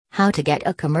How to get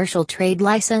a commercial trade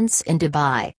license in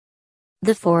Dubai.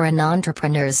 The foreign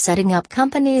entrepreneurs setting up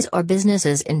companies or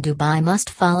businesses in Dubai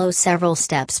must follow several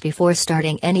steps before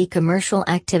starting any commercial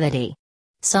activity.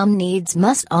 Some needs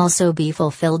must also be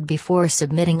fulfilled before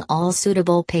submitting all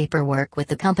suitable paperwork with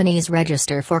the company's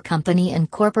register for company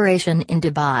incorporation in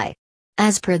Dubai.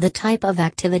 As per the type of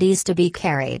activities to be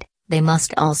carried, they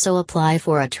must also apply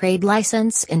for a trade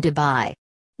license in Dubai.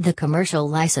 The commercial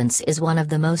license is one of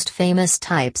the most famous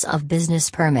types of business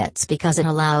permits because it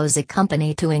allows a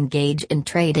company to engage in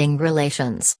trading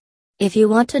relations. If you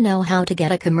want to know how to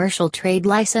get a commercial trade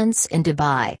license in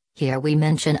Dubai, here we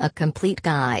mention a complete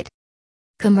guide.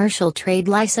 Commercial trade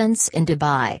license in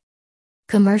Dubai.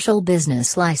 Commercial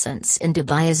business license in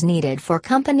Dubai is needed for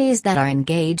companies that are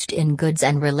engaged in goods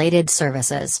and related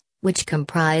services, which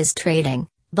comprise trading,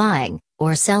 buying,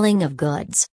 or selling of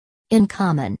goods. In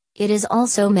common, it is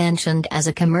also mentioned as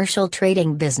a commercial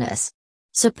trading business.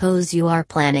 Suppose you are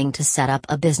planning to set up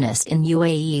a business in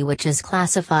UAE which is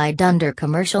classified under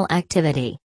commercial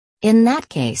activity. In that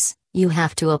case, you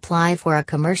have to apply for a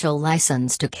commercial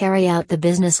license to carry out the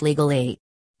business legally.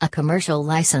 A commercial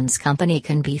license company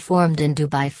can be formed in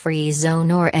Dubai Free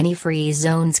Zone or any free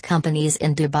zones companies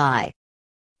in Dubai.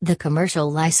 The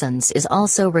commercial license is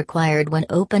also required when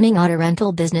opening auto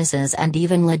rental businesses and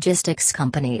even logistics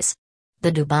companies.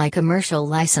 The Dubai commercial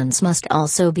license must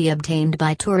also be obtained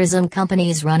by tourism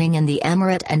companies running in the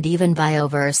Emirate and even by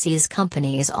overseas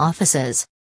companies' offices.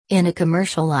 In a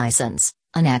commercial license,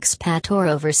 an expat or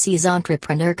overseas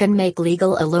entrepreneur can make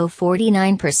legal a low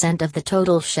 49% of the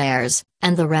total shares,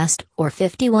 and the rest, or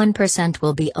 51%,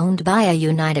 will be owned by a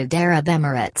United Arab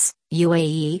Emirates,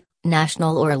 UAE,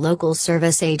 national or local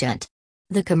service agent.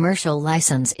 The commercial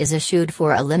license is issued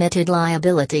for a limited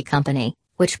liability company,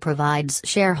 which provides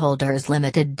shareholders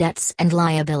limited debts and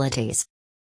liabilities.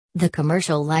 The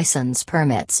commercial license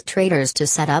permits traders to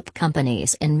set up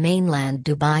companies in mainland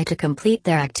Dubai to complete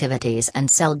their activities and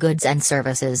sell goods and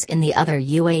services in the other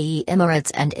UAE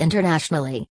Emirates and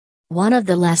internationally. One of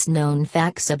the less known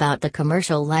facts about the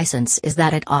commercial license is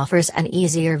that it offers an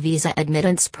easier visa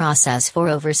admittance process for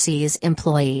overseas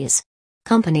employees.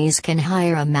 Companies can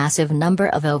hire a massive number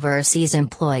of overseas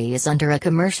employees under a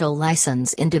commercial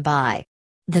license in Dubai.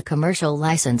 The commercial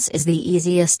license is the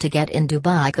easiest to get in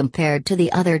Dubai compared to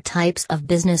the other types of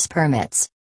business permits.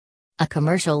 A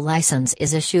commercial license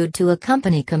is issued to a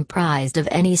company comprised of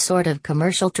any sort of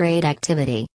commercial trade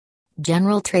activity.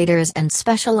 General traders and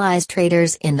specialized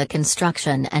traders in the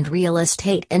construction and real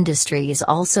estate industries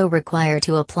also require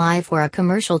to apply for a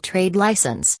commercial trade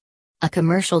license. A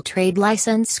commercial trade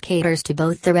license caters to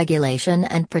both the regulation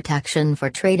and protection for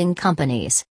trading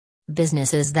companies.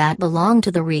 Businesses that belong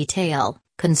to the retail,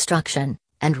 construction,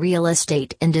 and real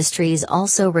estate industries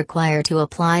also require to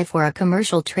apply for a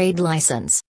commercial trade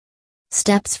license.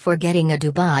 Steps for getting a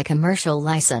Dubai commercial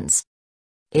license.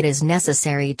 It is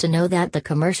necessary to know that the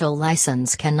commercial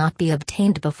license cannot be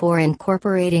obtained before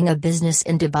incorporating a business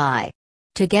in Dubai.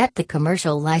 To get the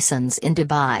commercial license in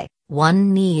Dubai,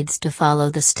 one needs to follow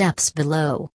the steps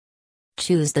below.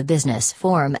 Choose the business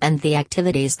form and the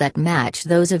activities that match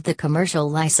those of the commercial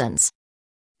license.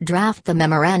 Draft the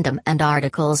memorandum and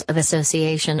articles of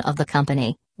association of the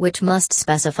company, which must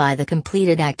specify the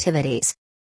completed activities.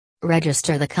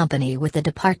 Register the company with the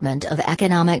Department of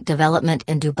Economic Development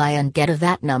in Dubai and get a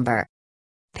VAT number.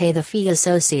 Pay the fee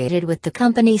associated with the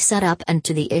company setup and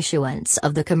to the issuance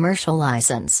of the commercial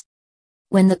license.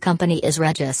 When the company is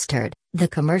registered, the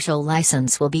commercial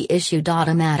license will be issued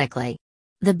automatically.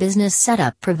 The business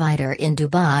setup provider in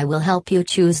Dubai will help you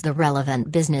choose the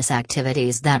relevant business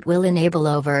activities that will enable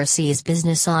overseas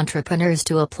business entrepreneurs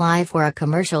to apply for a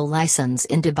commercial license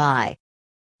in Dubai.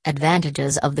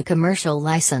 Advantages of the commercial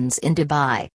license in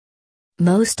Dubai.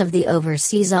 Most of the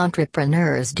overseas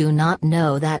entrepreneurs do not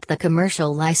know that the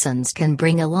commercial license can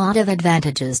bring a lot of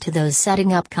advantages to those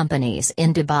setting up companies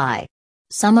in Dubai.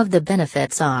 Some of the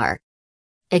benefits are: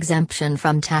 exemption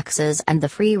from taxes and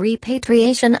the free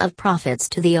repatriation of profits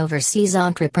to the overseas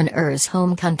entrepreneur's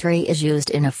home country is used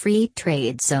in a free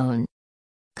trade zone.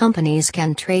 Companies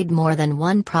can trade more than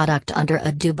one product under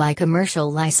a Dubai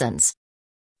commercial license.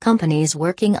 Companies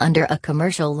working under a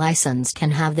commercial license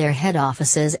can have their head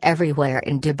offices everywhere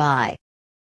in Dubai.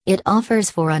 It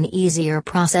offers for an easier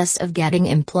process of getting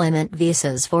employment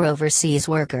visas for overseas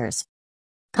workers.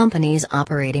 Companies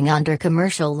operating under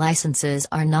commercial licenses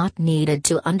are not needed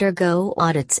to undergo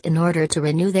audits in order to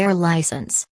renew their license.